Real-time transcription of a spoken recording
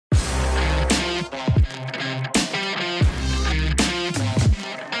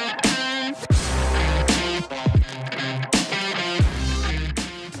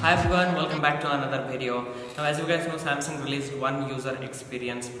another video. Now as you guys know, Samsung released one user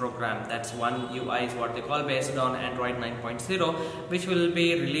experience program, that's One UI is what they call, based on Android 9.0, which will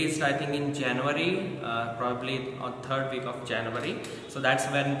be released I think in January, probably on 3rd week of January. So that's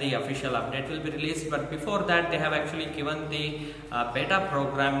when the official update will be released, but before that they have actually given the beta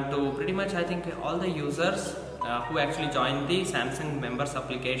program to pretty much I think all the users who actually join the Samsung members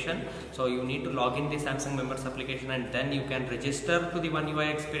application. So you need to log in the Samsung members application and then you can register to the One UI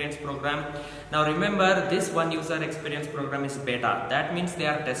experience program. Now remember, this One user experience program is beta. That means they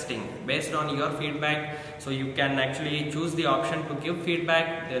are testing based on your feedback. So you can actually choose the option to give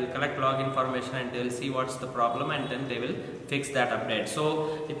feedback. They will collect log information and they will see what's the problem and then they will fix that update.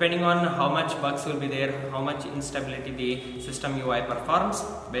 So depending on how much bugs will be there, how much instability the system UI performs,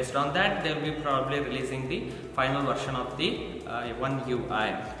 based on that they will be probably releasing the final version of the One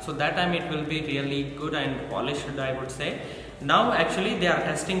UI. So that time it will be really good and polished, I would say. Now actually they are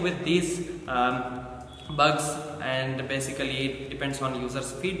testing with these bugs, and basically it depends on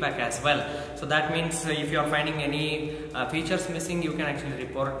users feedback as well. So that means if you are finding any features missing, you can actually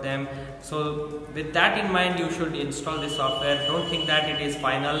report them. So with that in mind, you should install this software. Don't think that it is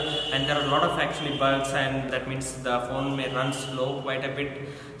final, and there are a lot of actually bugs, and that means the phone may run slow quite a bit.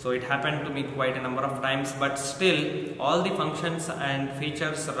 So it happened to me quite a number of times, but still all the functions and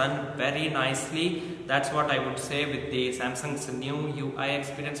features run very nicely. That's what I would say with the Samsung's new UI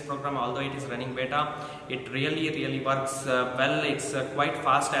experience program. Although it is running beta, it really works well. It's quite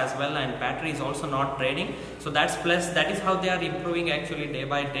fast as well, and battery is also not draining. So that's plus. That is how they are improving actually day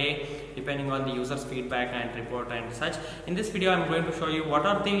by day, depending on the users feedback and report and such. In this video I'm going to show you what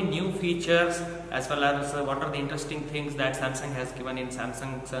are the new features as well as what are the interesting things that Samsung has given in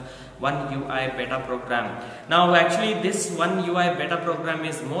Samsung's One UI beta program. Now actually this One UI beta program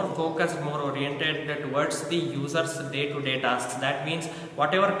is more focused, more oriented towards the users day-to-day tasks. That means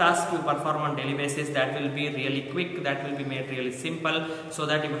whatever task you perform on daily basis, that will be really quick, that will be made really simple, so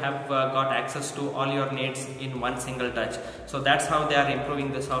that you have got access to all your needs in one single touch. So that's how they are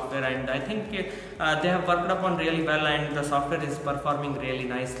improving the software, and I think they have worked upon really well, and the software is performing really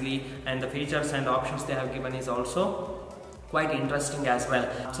nicely, and the features and options they have given is also quite interesting as well.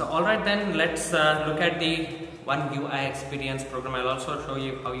 So alright then, let's look at the One UI experience program. I'll also show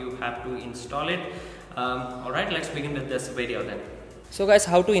you how you have to install it. Alright, let's begin with this video then. So guys,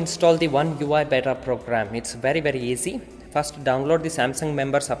 how to install the One UI beta program? It's very easy. First, download the Samsung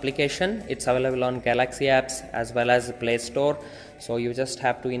members application. It's available on Galaxy apps as well as Play Store. So you just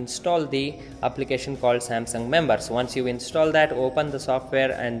have to install the application called Samsung members. Once you install that, open the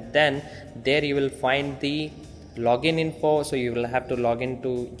software, and then there you will find the login info. So you will have to log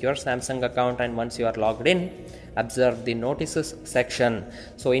into your Samsung account, and once you are logged in, observe the notices section.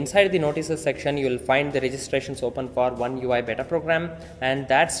 So inside the notices section you will find the registrations open for One UI beta program, and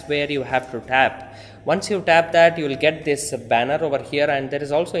that's where you have to tap. Once you tap that, you will get this banner over here, and there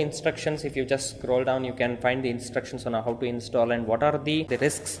is also instructions. If you just scroll down, you can find the instructions on how to install and what are the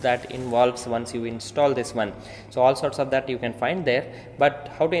risks that involves once you install this one. So all sorts of that you can find there,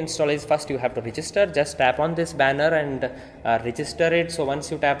 but how to install is first you have to register. Just tap on this banner and register it. So once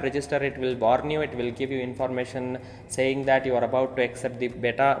you tap register, it will warn you, it will give you information saying that you are about to accept the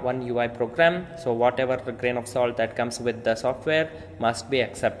beta One UI program. So whatever grain of salt that comes with the software must be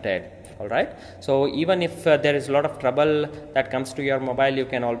accepted. Alright, so even if there is a lot of trouble that comes to your mobile, you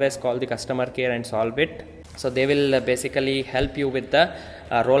can always call the customer care and solve it. So they will basically help you with the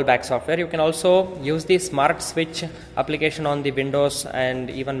rollback software. You can also use the Smart Switch application on the Windows and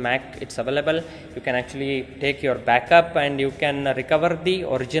even Mac. It's available. You can actually take your backup and you can recover the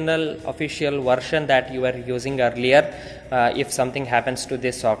original official version that you were using earlier if something happens to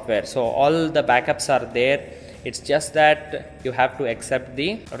this software. So all the backups are there. It's just that you have to accept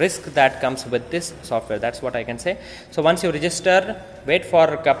the risk that comes with this software. That's what I can say. So once you register, wait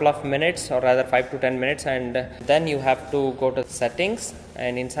for a couple of minutes, or rather 5 to 10 minutes, and then you have to go to settings,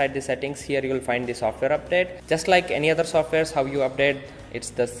 and inside the settings here you will find the software update. Just like any other softwares, how you update, it's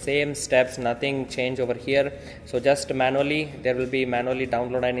the same steps, nothing change over here. So just manually, there will be manually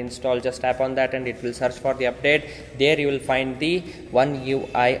download and install. Just tap on that and it will search for the update. There you will find the One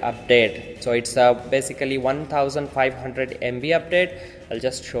UI update. So it's basically 1500 MB update. I'll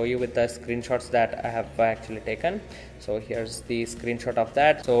just show you with the screenshots that I have actually taken. So here's the screenshot of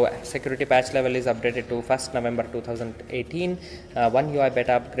that. So security patch level is updated to 1st November 2018. One UI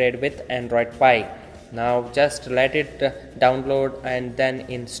beta upgrade with Android Pie. Now just let it download and then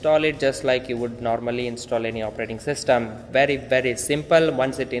install it just like you would normally install any operating system. Very simple.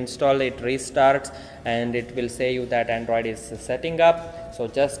 Once it installs, it restarts and it will say you that Android is setting up. So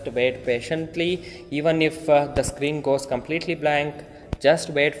just wait patiently. Even if the screen goes completely blank, just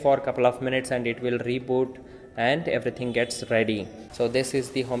wait for a couple of minutes and it will reboot and everything gets ready. So this is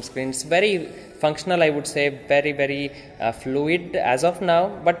the home screen. It's very functional, I would say, very fluid as of now,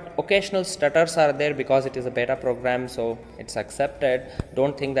 but occasional stutters are there because it is a beta program, so it's accepted.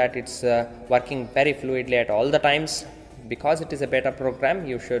 Don't think that it's working very fluidly at all the times. Because it is a beta program,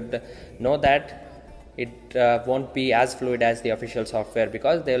 you should know that it won't be as fluid as the official software,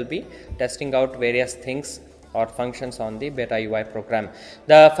 because they will be testing out various things or functions on the beta UI program.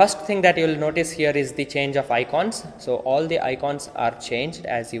 The first thing that you will notice here is the change of icons. So all the icons are changed,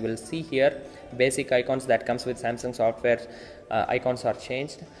 as you will see here. Basic icons that comes with Samsung software, icons are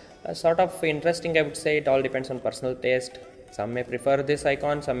changed. Sort of interesting, I would say. It all depends on personal taste. Some may prefer this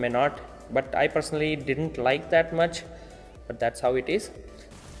icon, some may not, but I personally didn't like that much, but that's how it is.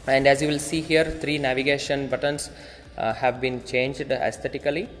 And as you will see here, 3 navigation buttons have been changed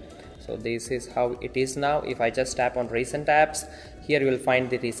aesthetically. So this is how it is now. If I just tap on recent apps, here you will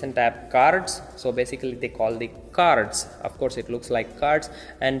find the recent app cards. So basically they call the cards. Of course it looks like cards,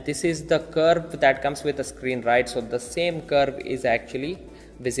 and this is the curve that comes with the screen, right? So the same curve is actually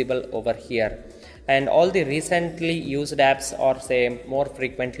visible over here. And all the recently used apps, or say more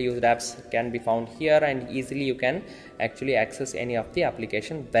frequently used apps, can be found here, and easily you can actually access any of the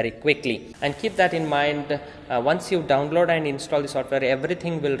application very quickly. And keep that in mind, once you download and install the software,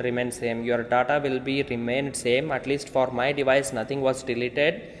 everything will remain same. Your data will be remained same. At least for my device, nothing was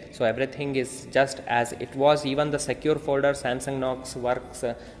deleted, so everything is just as it was. Even the secure folder, Samsung Knox, works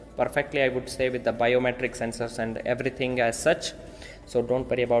perfectly, I would say, with the biometric sensors and everything as such. So don't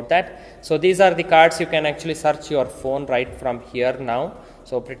worry about that. So these are the cards. You can actually search your phone right from here now.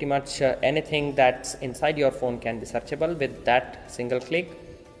 So pretty much anything that's inside your phone can be searchable with that single click.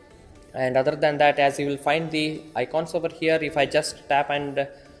 And other than that, as you will find the icons over here, if I just tap and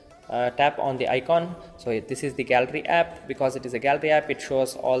tap on the icon, so this is the gallery app. Because it is a gallery app, it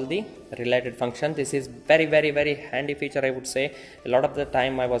shows all the related function. This is very handy feature, I would say. A lot of the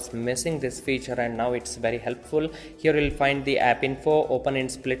time I was missing this feature, and now it's very helpful. Here you will find the app info, open in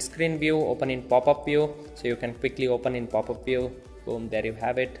split screen view, open in pop-up view, so you can quickly open in pop-up view. Boom, there you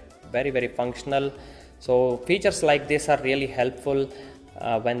have it. Very functional. So features like this are really helpful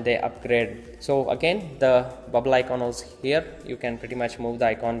when they upgrade. So again, the bubble icon was here. You can pretty much move the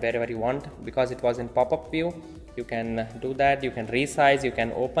icon wherever you want. Because it was in pop-up view, you can do that. You can resize, you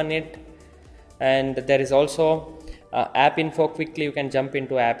can open it. And there is also app info. Quickly you can jump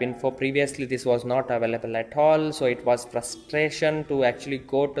into app info. Previously this was not available at all, so it was frustration to actually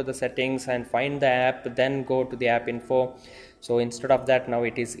go to the settings and find the app, then go to the app info. So instead of that, now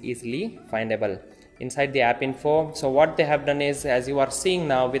it is easily findable inside the app info. So what they have done is, as you are seeing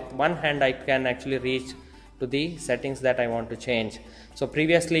now, with one hand I can actually reach to the settings that I want to change. So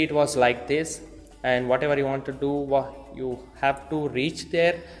previously it was like this, and whatever you want to do, you have to reach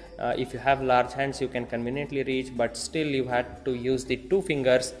there. If you have large hands, you can conveniently reach, but still you had to use the 2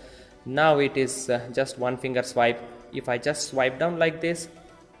 fingers. Now it is just 1 finger swipe. If I just swipe down like this,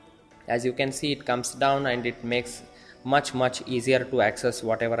 as you can see, it comes down and it makes much easier to access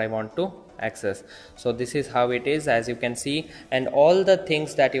whatever I want to access. So this is how it is, as you can see, and all the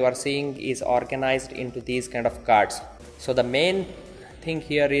things that you are seeing is organized into these kind of cards. So the main thing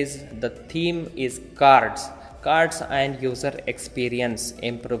here is the theme is cards and user experience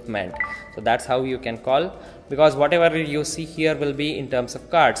improvement. So that's how you can call, because whatever you see here will be in terms of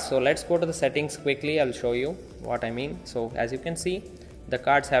cards. So let's go to the settings quickly. I'll show you what I mean. So as you can see, the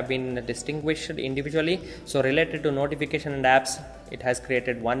cards have been distinguished individually. So related to notification and apps, it has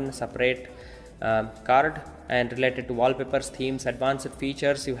created one separate card, and related to wallpapers, themes, advanced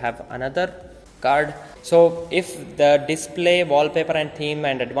features, you have another card. So if the display, wallpaper and theme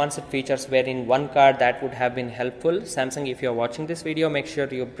and advanced features were in one card, that would have been helpful. Samsung, if you are watching this video, make sure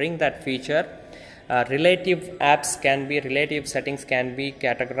you bring that feature. Relative settings can be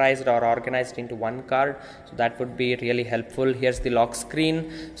categorized or organized into one card, so that would be really helpful. Here's the lock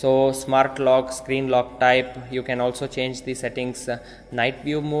screen. So smart lock, screen lock type, you can also change the settings, night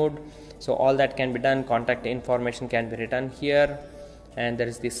view mode. So all that can be done. Contact information can be written here, and there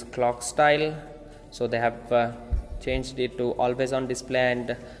is this clock style. So they have changed it to always on display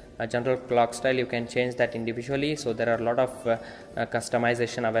and general clock style. You can change that individually. So there are a lot of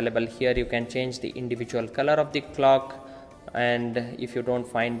customization available here. You can change the individual color of the clock, and if you don't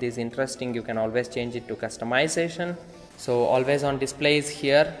find this interesting, you can always change it to customization. So always on display is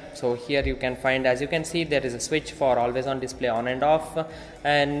here. So here you can find, as you can see, there is a switch for always on display on and off,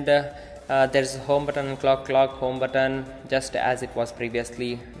 and There's home button and clock, home button, just as it was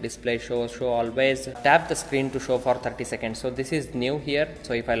previously. Display show always. Tap the screen to show for 30 seconds. So this is new here.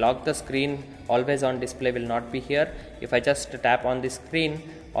 So if I lock the screen, always on display will not be here. If I just tap on the screen,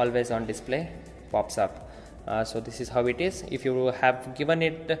 always on display pops up. So this is how it is. If you have given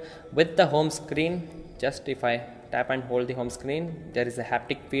it with the home screen, just if I tap and hold the home screen, there is a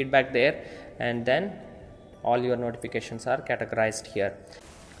haptic feedback there, and then all your notifications are categorized here.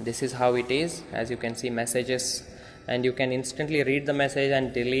 This is how it is. As you can see, messages, and you can instantly read the message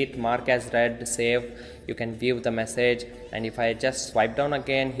and delete, mark as read, save. You can view the message, and if I just swipe down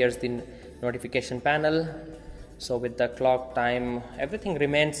again, here's the notification panel. So with the clock, time, everything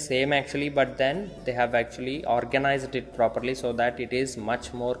remains same actually, but then they have actually organized it properly so that it is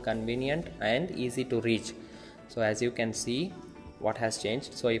much more convenient and easy to reach. So as you can see, what has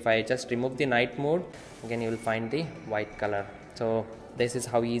changed. So if I just remove the night mode, again you will find the white color. So this is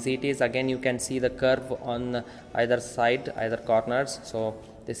how easy it is. Again you can see the curve on either side, either corners. So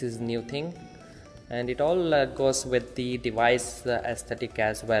this is new thing, and it all goes with the device aesthetic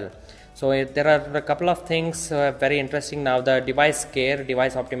as well. So there are a couple of things very interesting. Now the device care,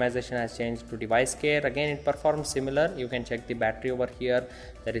 device optimization has changed to device care. Again it performs similar. You can check the battery over here.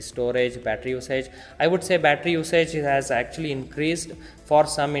 There is storage, battery usage. I would say battery usage has actually increased. For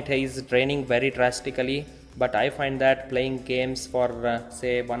some it is draining very drastically, but I find that playing games for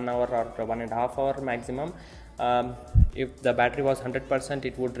say 1 hour or 1.5 hour maximum, if the battery was 100%,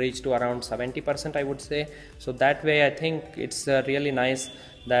 it would reach to around 70%, I would say. So that way I think it's really nice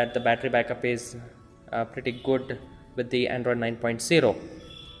that the battery backup is pretty good with the Android 9.0,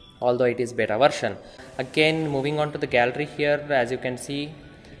 although it is beta version. Again, moving on to the gallery here, as you can see,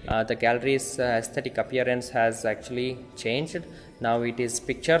 the gallery's aesthetic appearance has actually changed. Now it is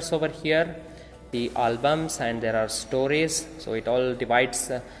pictures over here, the albums, and there are stories. So it all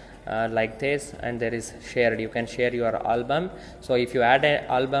divides like this, and there is shared. You can share your album. So if you add an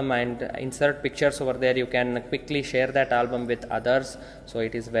album and insert pictures over there, you can quickly share that album with others. So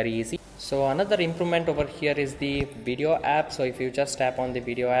it is very easy. So another improvement over here is the video app. So if you just tap on the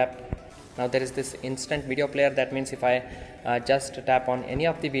video app, now there is this instant video player. That means if I just tap on any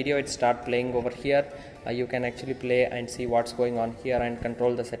of the video, it start playing over here. You can actually play and see what's going on here and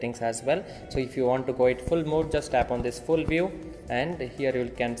control the settings as well. So if you want to go it full mode, just tap on this full view, and here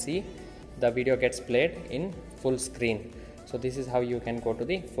you can see the video gets played in full screen. So this is how you can go to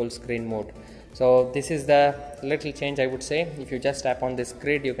the full screen mode. So this is the little change, I would say. If you just tap on this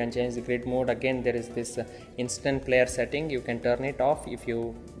grid, you can change the grid mode. Again, there is this instant player setting. You can turn it off if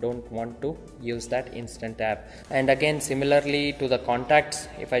you don't want to use that instant app. And again, similarly to the contacts,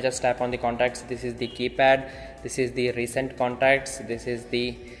 if I just tap on the contacts, this is the keypad, this is the recent contacts, this is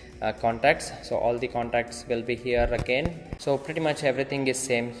the contacts. So all the contacts will be here again. So pretty much everything is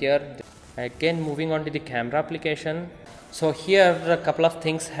same here. Again, moving on to the camera application. So here a couple of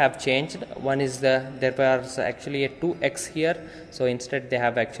things have changed. One is there was actually a 2x here. So instead they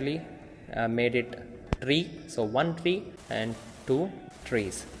have actually made it tree. So 1 tree and 2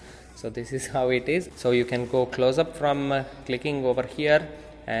 trees. So this is how it is. So you can go close up from clicking over here,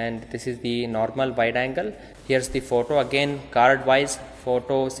 and this is the normal wide angle. Here's the photo, again card wise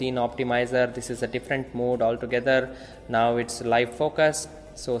photo scene optimizer. This is a different mode altogether. Now it's live focus.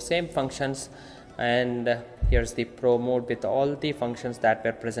 So same functions. And here's the pro mode with all the functions that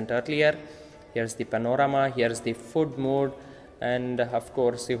were present earlier. Here's the panorama, here's the food mode, and of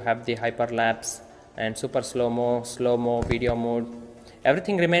course you have the hyperlapse and super slow-mo video mode.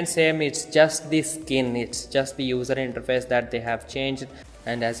 Everything remains same. It's just the skin, it's just the user interface that they have changed.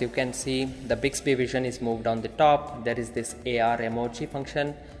 And as you can see, the Bixby vision is moved on the top. There is this AR emoji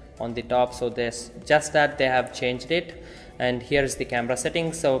function on the top. So there's just that they have changed it. And here is the camera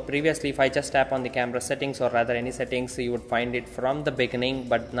settings. So previously if I just tap on the camera settings, or rather any settings, you would find it from the beginning,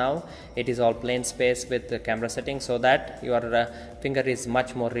 but now it is all plain space with the camera settings, so that your finger is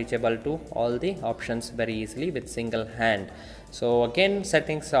much more reachable to all the options very easily with single hand. So again,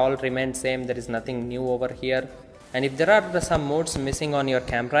 settings all remain same. There is nothing new over here. And if there are some modes missing on your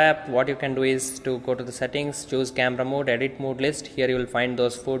camera app, what you can do is to go to the settings, choose camera mode, edit mode list. Here you will find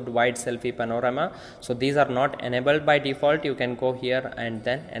those food, wide, selfie, panorama. So these are not enabled by default. You can go here and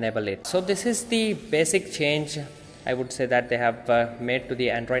then enable it. So this is the basic change, I would say, that they have made to the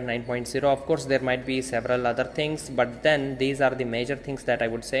Android 9.0. Of course, there might be several other things, but then these are the major things that I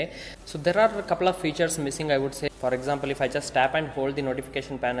would say. So there are a couple of features missing, I would say. For example, if I just tap and hold the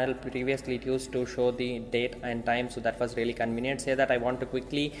notification panel, previously it used to show the date and time, so that was really convenient. Say that I want to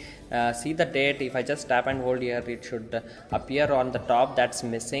quickly see the date. If I just tap and hold here, it should appear on the top. That's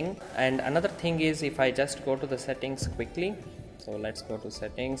missing. And another thing is, if I just go to the settings quickly, so let's go to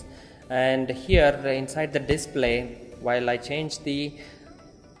settings, and here inside the display, while I change the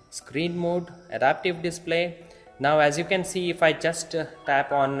screen mode, adaptive display, now as you can see, if I just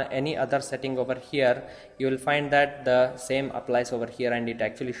tap on any other setting over here, you will find that the same applies over here and it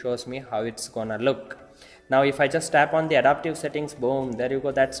actually shows me how it's gonna look. Now if I just tap on the adaptive settings, boom, there you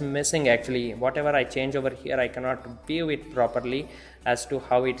go, that's missing actually. Whatever I change over here, I cannot view it properly as to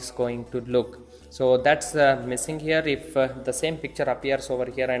how it's going to look. So that's missing here. If the same picture appears over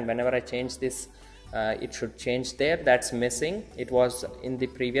here and whenever I change this, it should change there, that's missing. It was in the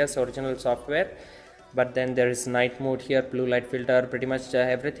previous original software, but then there is night mode here, blue light filter, pretty much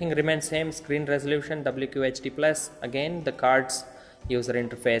everything remains same. Screen resolution WQHD plus, again the cards user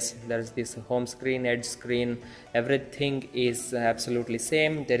interface, there is this home screen, edge screen, everything is absolutely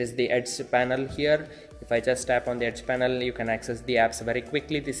same. There is the edge panel here. If I just tap on the edge panel, you can access the apps very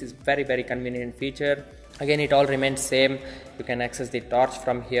quickly. This is very convenient feature. Again, it all remains same. You can access the torch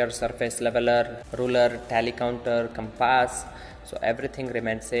from here, surface leveler, ruler, tally counter, compass, so everything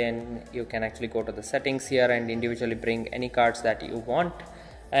remains same. You can actually go to the settings here and individually bring any cards that you want.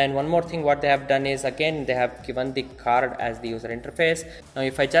 And one more thing what they have done is, again they have given the card as the user interface. Now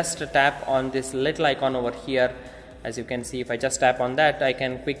if I just tap on this little icon over here, as you can see, if I just tap on that, I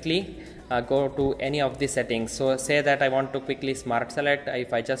can quickly go to any of the settings. So say that I want to quickly smart select.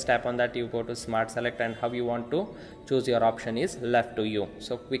 If I just tap on that, you go to smart select, and how you want to choose your option is left to you.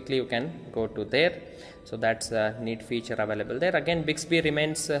 So quickly you can go to there. So that's a neat feature available there. Again, Bixby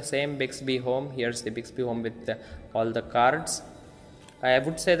remains same, Bixby home. Here's the Bixby home with all the cards. I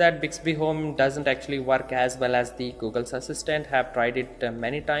would say that Bixby Home doesn't actually work as well as the Google's Assistant. Have tried it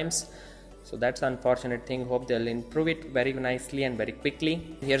many times, so that's an unfortunate thing. Hope they'll improve it very nicely and very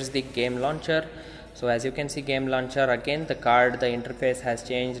quickly. Here's the game launcher. So as you can see, game launcher, again the card, the interface has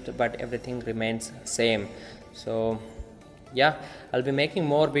changed, but everything remains same. So yeah, I'll be making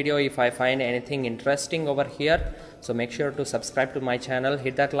more video if I find anything interesting over here. So make sure to subscribe to my channel,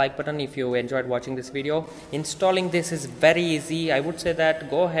 hit that like button if you enjoyed watching this video. Installing this is very easy. I would say that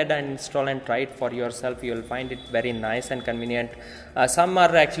go ahead and install and try it for yourself. You will find it very nice and convenient. Some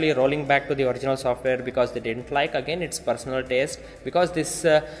are actually rolling back to the original software because they didn't like. Again, it's personal taste. Because this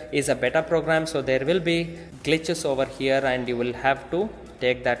is a beta program, so there will be glitches over here and you will have to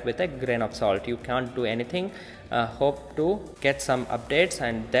take that with a grain of salt. You can't do anything. Hope to get some updates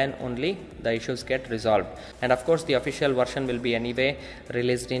and then only the issues get resolved. And of course the official version will be anyway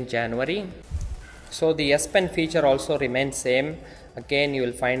released in January. So the S Pen feature also remains same. Again, you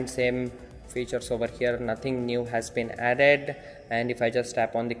will find same features over here. Nothing new has been added. And if I just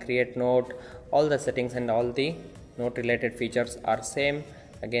tap on the create note, all the settings and all the note related features are same.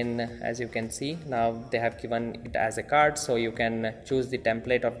 Again, as you can see, now they have given it as a card, so you can choose the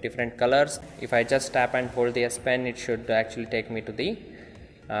template of different colors. If I just tap and hold the S Pen, it should actually take me to the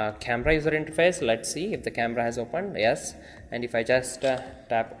camera user interface. Let's see if the camera has opened. Yes. And if I just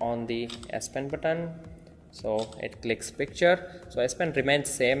tap on the S Pen button, so it clicks picture. So S Pen remains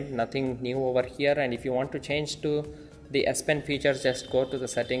same, nothing new over here. And if you want to change to the S Pen features, just go to the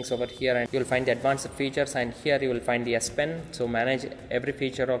settings over here and you'll find the advanced features, and here you will find the S Pen. So manage every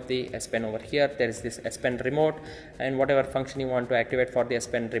feature of the S Pen over here. There is this S Pen remote, and whatever function you want to activate for the S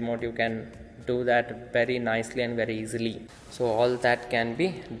Pen remote, you can do that very nicely and very easily. So all that can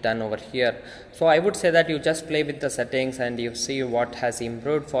be done over here. So I would say that you just play with the settings and you see what has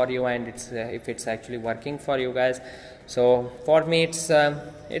improved for you, and it's if it's actually working for you guys. So for me, it's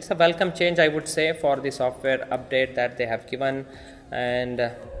a welcome change, I would say, for the software update that they have given, and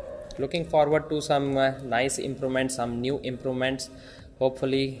looking forward to some nice improvements, some new improvements.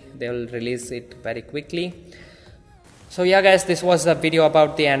 Hopefully they will release it very quickly. So yeah guys, this was a video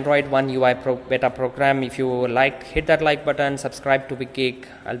about the Android One UI beta program. If you liked, hit that like button, subscribe to VickGeek.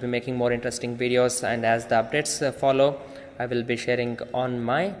 I'll be making more interesting videos, and as the updates follow, I will be sharing on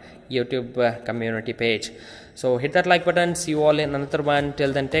my YouTube community page. So hit that like button. See you all in another one.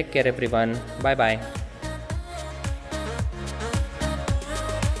 Till then, take care everyone. Bye bye.